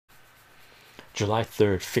July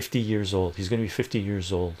 3rd, 50 years old. He's going to be 50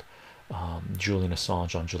 years old. Julian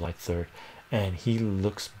Assange on July 3rd, and he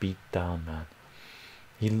looks beat down, man.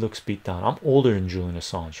 He looks beat down. I'm older than Julian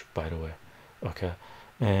Assange, by the way. Okay,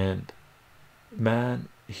 and man,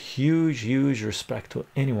 huge respect to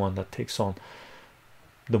anyone that takes on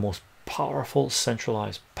the most powerful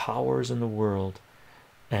centralized powers in the world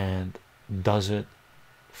and does it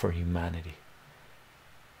for humanity.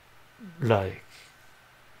 Like,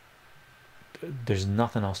 there's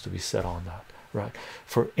nothing else to be said on that, right?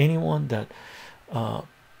 For anyone that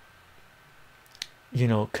you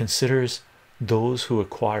know, considers those who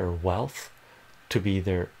acquire wealth to be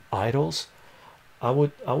their idols, I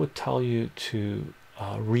would tell you to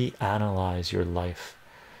reanalyze your life,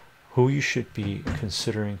 who you should be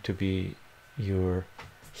considering to be your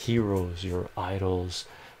heroes, your idols,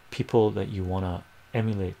 people that you want to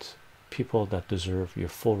emulate, people that deserve your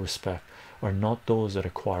full respect, are not those that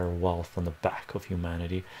acquire wealth on the back of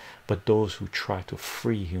humanity, but those who try to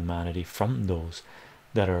free humanity from those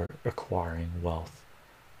that are acquiring wealth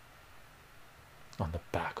on the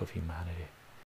back of humanity.